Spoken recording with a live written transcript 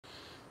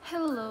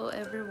Hello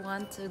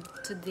everyone,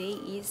 today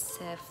is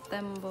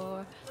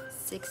September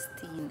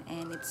 16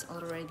 and it's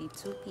already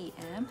 2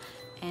 p.m.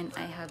 and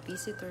I have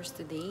visitors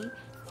today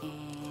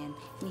and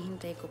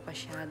hinihintay ko pa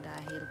siya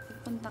dahil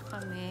pupunta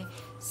kami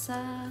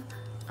sa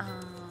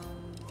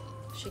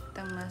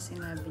shiktang na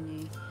sinabi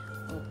ni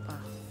Opa.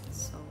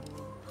 So,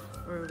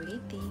 we're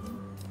waiting.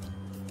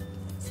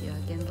 See you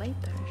again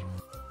later.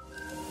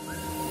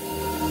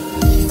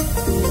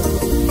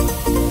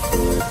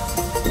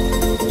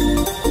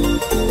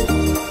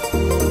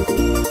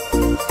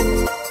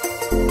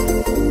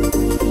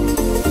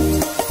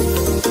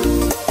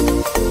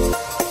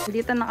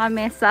 Dito na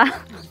kami sa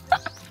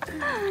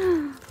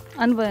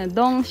ano ba yun?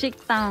 Dong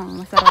Shiktang.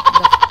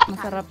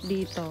 Masarap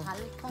dito.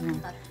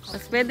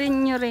 Tapos pwede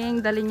nyo rin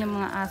dalhin yung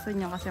mga aso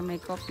nyo kasi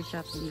may coffee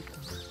shop dito.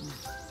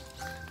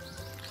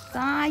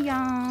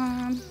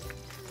 Sayang!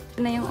 Ito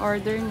na yung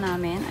order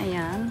namin.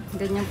 Ayan.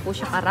 Ganyan po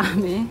siya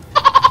karami.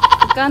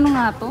 Magkano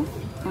nga to?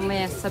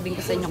 Mamaya sasabihin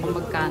ko sa inyo kung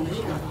magkano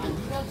siya.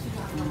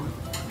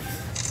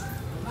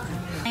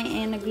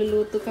 Ay,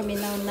 nagluluto kami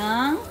now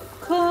ng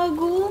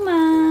koguma.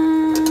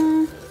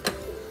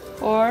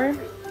 Or,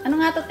 ano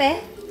nga to,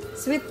 te?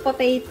 Sweet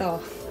potato.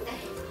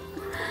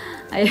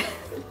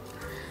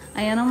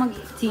 Ayan ang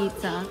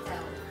mag-tita.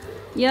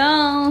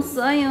 Yes,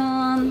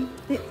 ayun.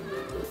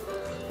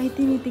 Ay,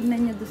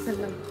 tinitignan niya doon sa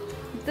labas.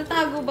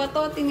 Tatago ba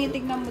to?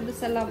 Tinitignan mo doon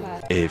sa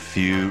labas. A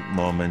few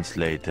moments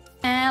later.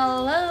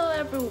 Hello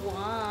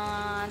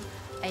everyone!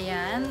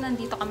 Ayan,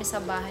 nandito kami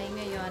sa bahay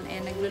ngayon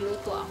and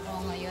nagluluto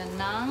ako ngayon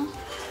ng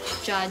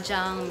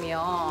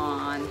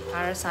jajangmyeon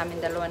para sa amin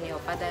dalawa ni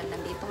Opa dahil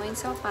nandito ngayon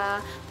sa Opa.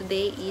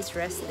 Today is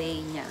rest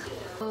day niya.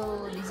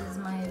 So, this is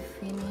my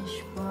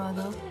finished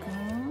product.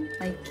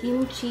 Like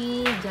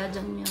kimchi,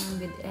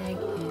 jajangmyeon with egg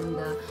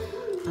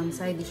and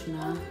side dish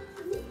na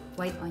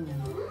white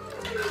onion.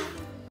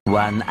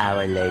 1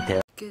 hour later.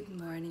 Good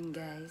morning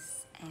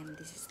guys, and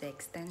this is the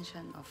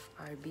extension of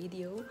our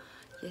video.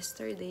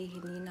 Yesterday,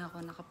 hindi na ako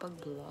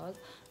nakapag-vlog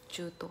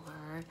due to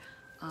our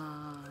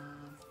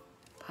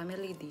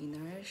family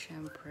dinner.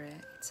 Syempre,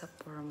 it's a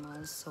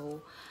formal,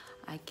 so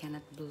I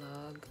cannot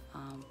vlog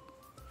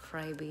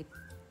private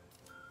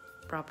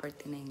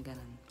property na yung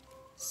ganun.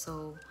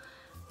 So,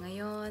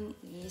 ngayon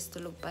is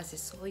tulog pa si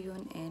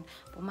Soyun and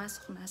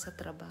pumasok na sa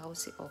trabaho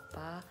si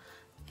Opa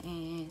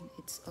and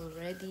it's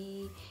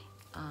already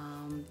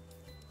 10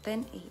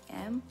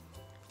 a.m.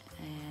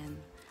 and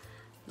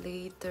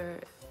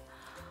later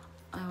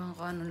ewan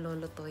ko anong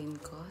lulutuin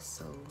ko.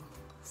 So,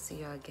 see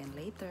you again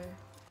later.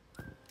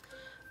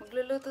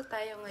 Magluluto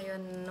tayo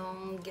ngayon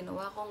nung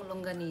ginawa kong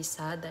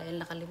longganisa dahil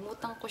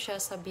nakalimutan ko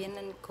siya sa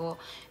biyenan ko.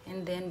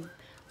 And then,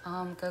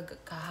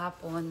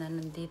 kahapon na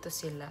nandito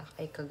sila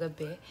ay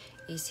kagabi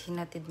is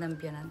hinatid ng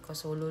biyenan ko.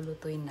 So,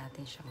 lulutuin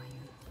natin siya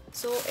ngayon.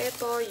 So,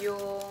 ito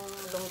yung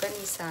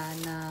longganisa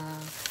na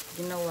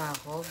ginawa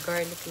ko.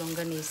 Garlic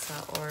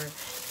longganisa or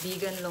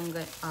vegan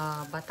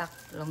batak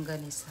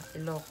longganisa.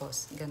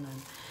 Ilocos, ganun.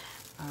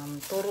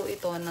 Turo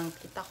ito ng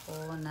tita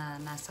ko na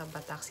nasa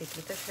Batak, si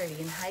Tita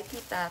Sherlyn. Hi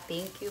tita,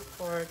 thank you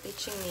for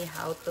teaching me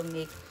how to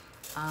make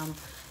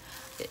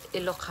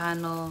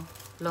Ilocano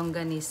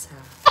longganisa.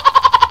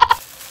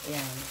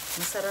 Yan,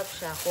 masarap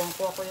siya.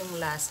 Kuha ko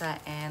yung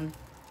lasa and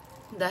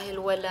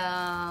dahil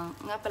walang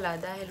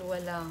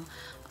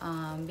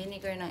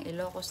vinegar ng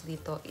Ilocos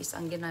dito is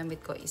ang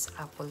ginamit ko is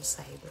apple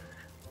cider.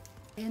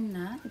 Ayan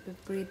na,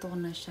 ipiprito ko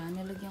na siya.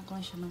 Nilagyan ko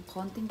na siya ng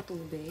konting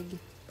tubig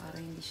para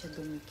hindi siya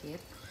dumikit.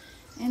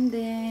 And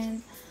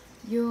then,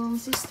 yung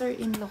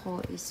sister-in-law ko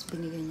is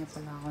binigay niya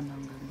pala ako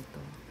ng ganito.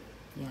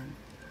 Yan.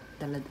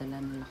 Dala-dala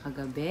nila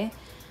kagabi.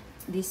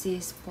 This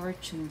is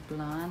fortune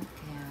plant.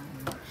 Kaya,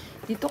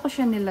 dito ko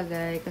siya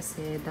nilagay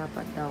kasi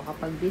dapat daw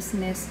kapag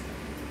business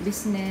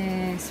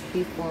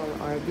people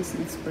or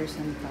business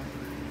person ka,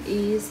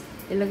 is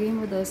ilagay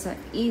mo daw sa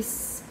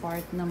east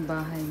part ng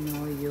bahay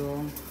nyo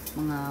yung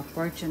mga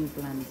fortune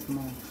plant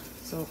mo.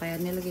 So, kaya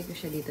nilagay ko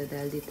siya dito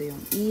dahil dito yung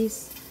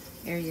east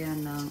area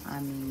ng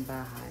aming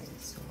bahay.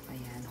 So,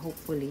 ayan.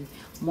 Hopefully,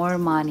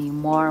 more money.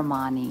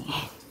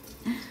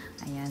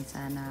 Ayan,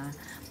 sana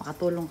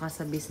makatulong ka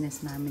sa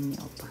business namin ni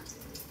Opa.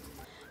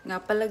 Nga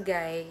pala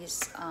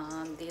guys,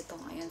 dito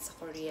ngayon sa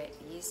Korea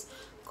is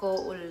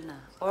cool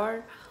na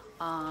or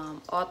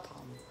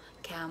autumn.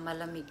 Kaya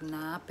malamig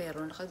na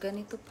pero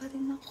nakaganito pa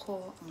rin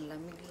ako. Ang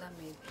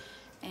lamig-lamig.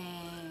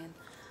 And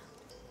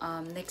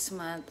next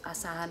month,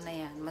 asahan na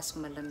yan. Mas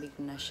malamig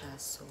na siya.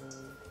 So,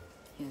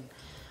 yun.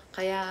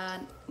 Kaya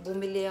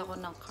bumili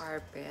ako ng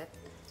carpet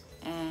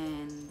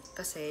and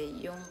kasi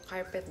yung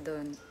carpet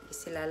doon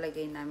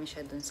isilalagay namin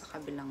siya doon sa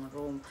kabilang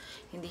room.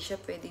 Hindi siya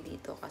pwede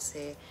dito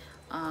kasi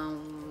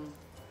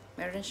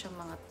meron siyang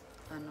mga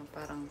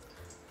parang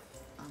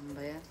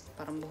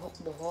parang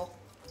buhok-buhok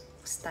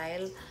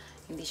style.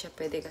 Hindi siya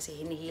pwede kasi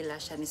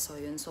hinihila siya ni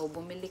Soyun. So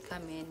bumili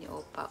kami ni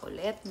Opa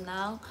ulit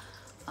ng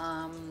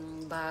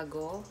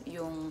bago,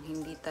 yung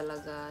hindi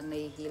talaga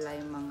nahihila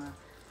yung mga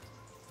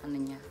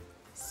niya.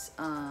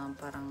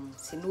 Parang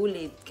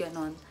sinulid,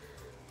 ganon.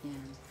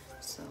 Yan.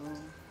 So,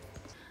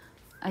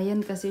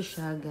 Ayan kasi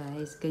siya,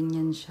 guys.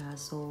 Ganyan siya.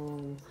 So,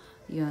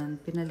 yun.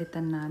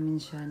 Pinalitan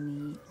namin siya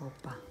ni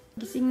Opa.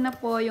 Gising na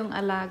po yung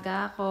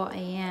alaga ko.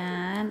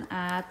 Ayan.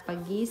 At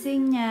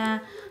pagising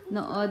niya,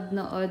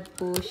 nood-nood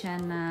po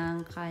siya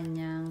ng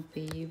kanyang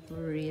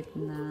favorite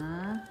na...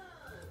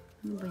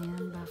 Ano ba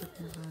yan? Bakit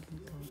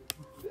nakalito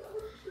ito?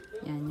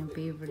 Yan, yung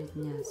favorite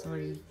niya.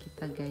 Sorry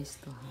kita guys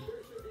to ha.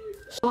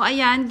 So,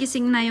 ayan.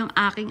 Gising na yung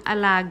aking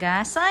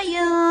alaga.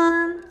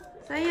 Sayon!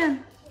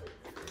 Sayon!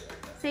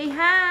 Say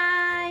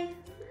hi!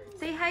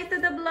 Say hi to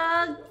the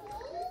vlog!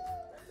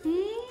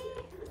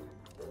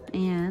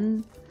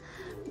 Ayan.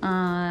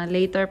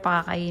 Later,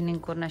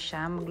 pakakainin ko na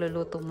siya.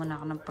 Magluluto muna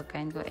ako ng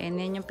pagkain ko. And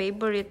yan yung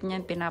favorite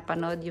niyan.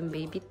 Pinapanood yung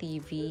baby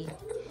TV.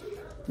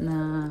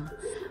 Na,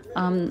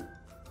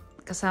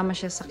 kasama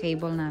siya sa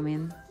cable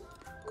namin.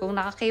 Kung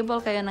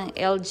naka-cable kayo ng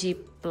LG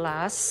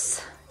Plus,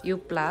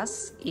 U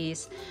Plus,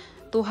 is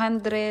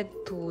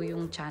 202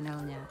 yung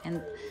channel niya.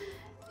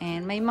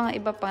 And may mga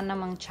iba pa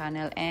namang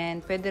channel.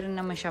 And pwede rin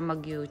naman siya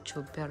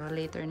mag-YouTube. Pero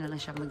later na lang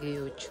siya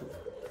mag-YouTube.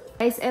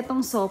 Guys, etong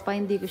sopa,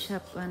 hindi ko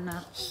siya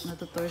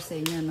natutur sa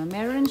inyo. No?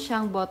 Meron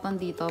siyang button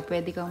dito.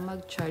 Pwede kang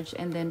mag-charge.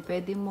 And then,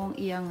 pwede mong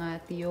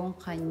iangat yung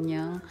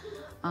kanyang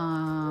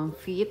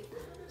feet.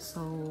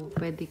 So,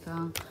 pwede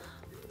kang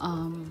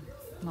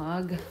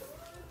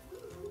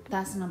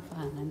taas ng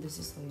fan. Nandun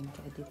si Soyin.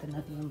 Kaya dito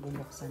natin yung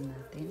bubuksan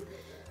natin.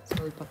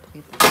 So,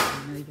 ipapakita ko sa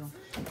inyo yung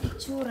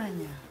itsura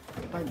niya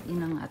pag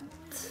inangat.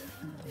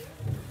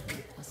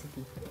 Kasi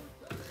dito.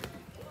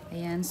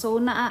 Ayan. So,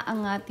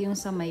 naaangat yung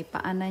sa may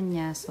paanan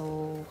niya.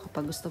 So,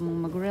 kapag gusto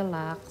mong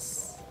mag-relax,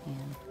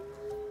 ayan.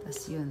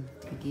 Tapos yun,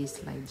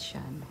 nag-slide siya.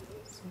 No?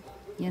 So,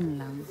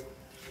 yan lang.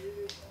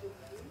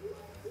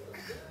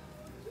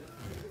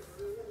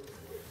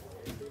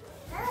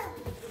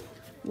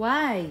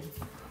 Why?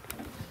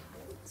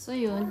 So,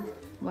 yun.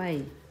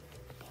 Why?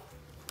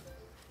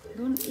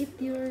 Don't eat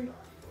your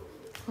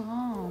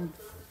palm.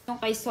 Yung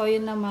kay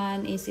Soyo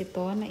naman is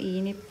ito.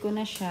 Naiinit ko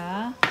na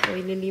siya. So,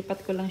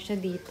 ililipat ko lang siya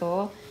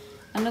dito.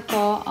 Ano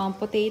to?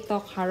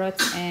 Potato,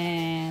 carrots,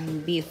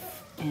 and beef,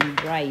 and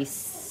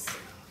rice.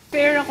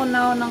 Prepare ako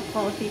now ng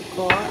coffee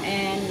ko.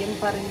 And yun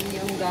pa rin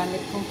yung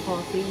gamit kong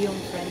coffee, yung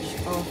French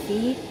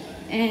coffee.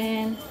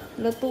 And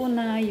luto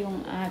na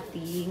yung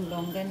ating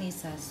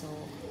longganisa. So,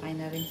 kain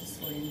na rin si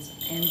Soyo.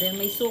 And then,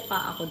 may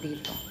suka ako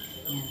dito.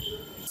 Yan.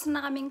 Tapos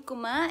na kaming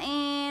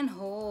kumain.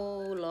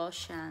 Ho,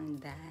 losyang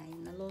day.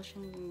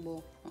 Nalosyang yung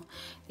buhok ko.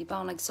 Di pa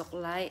ako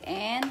nagsuklay.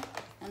 And,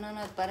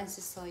 nanonood pa rin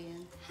si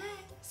Soyan. Hi!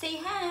 Say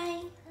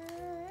hi!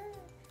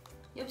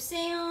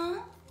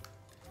 Yopseyo!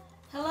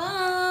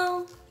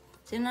 Hello!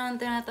 Sino naman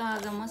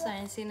tinatawagan mo sa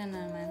akin? Sino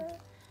naman?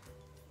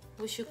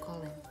 Who should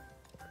call him?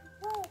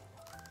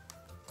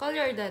 Call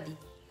your daddy.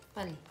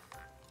 Pali.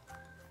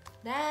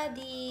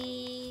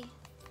 Daddy!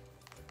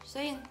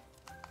 Soyan.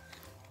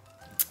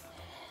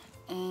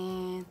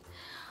 And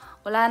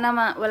wala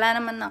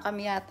naman na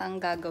kami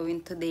yatang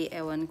gagawin today,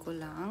 ewan ko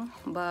lang.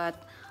 But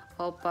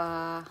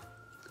Opa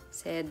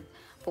said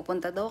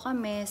pupunta daw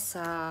kami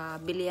sa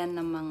bilihan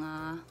ng mga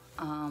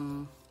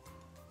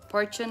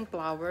fortune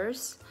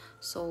flowers.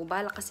 So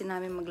balak kasi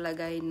namin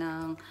maglagay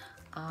ng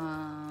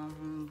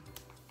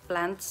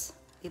plants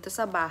dito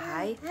sa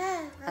bahay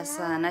as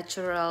a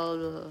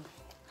natural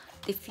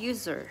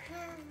diffuser,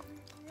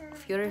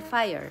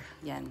 purifier,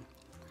 yan.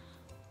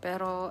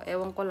 Pero,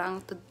 ewan ko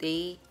lang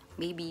today,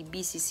 maybe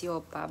busy si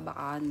Opa,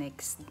 baka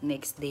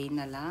next day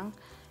na lang.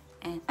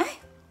 And,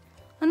 ay!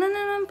 Ano na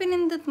naman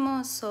pinindot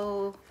mo?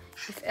 So,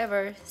 if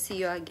ever,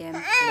 see you again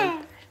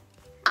later.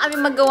 Kami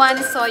magawa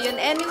ni Soyon.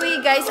 Anyway,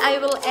 guys,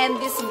 I will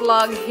end this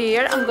vlog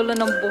here. Ang gulo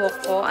ng buhok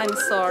ko. I'm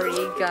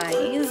sorry,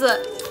 guys.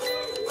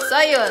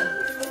 Soyon!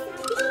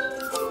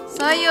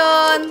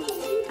 Soyon!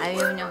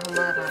 Ayaw niya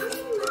humara.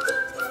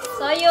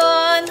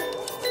 Soyon!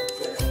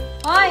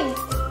 Hoy!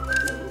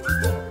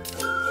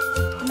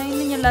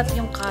 Lahat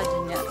yung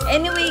kado niya.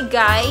 Anyway,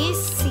 guys,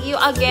 see you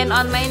again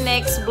on my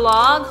next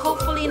vlog.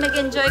 Hopefully,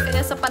 nag-enjoy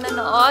kayo sa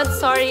panonood.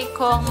 Sorry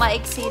kung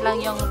maiksi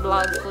lang yung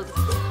vlog ko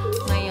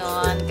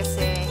ngayon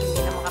kasi hindi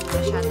naman kami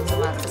masyadong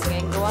lumalabas.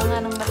 Ngayon, gawa nga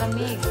ng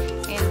malamig.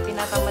 And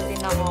tinatamad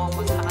din ako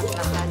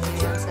maglakas-lakas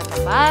ngayon sa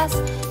labas.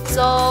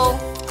 So,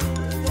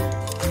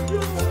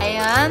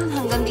 ayan,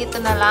 hanggang dito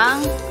na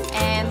lang.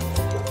 And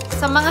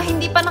sa mga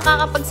hindi pa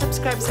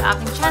nakakapag-subscribe sa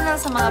aking channel,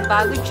 sa mga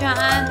bago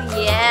dyan,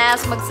 yes,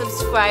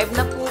 mag-subscribe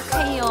na po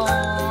kayo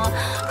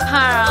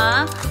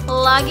para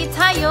lagi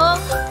tayo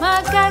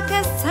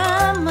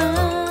magkakasama.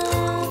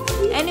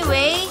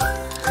 Anyway,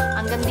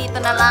 hanggang dito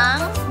na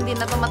lang. Hindi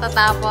na ito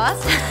matatapos.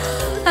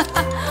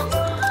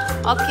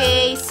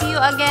 Okay, see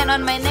you again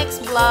on my next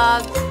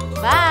vlog.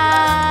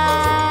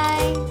 Bye!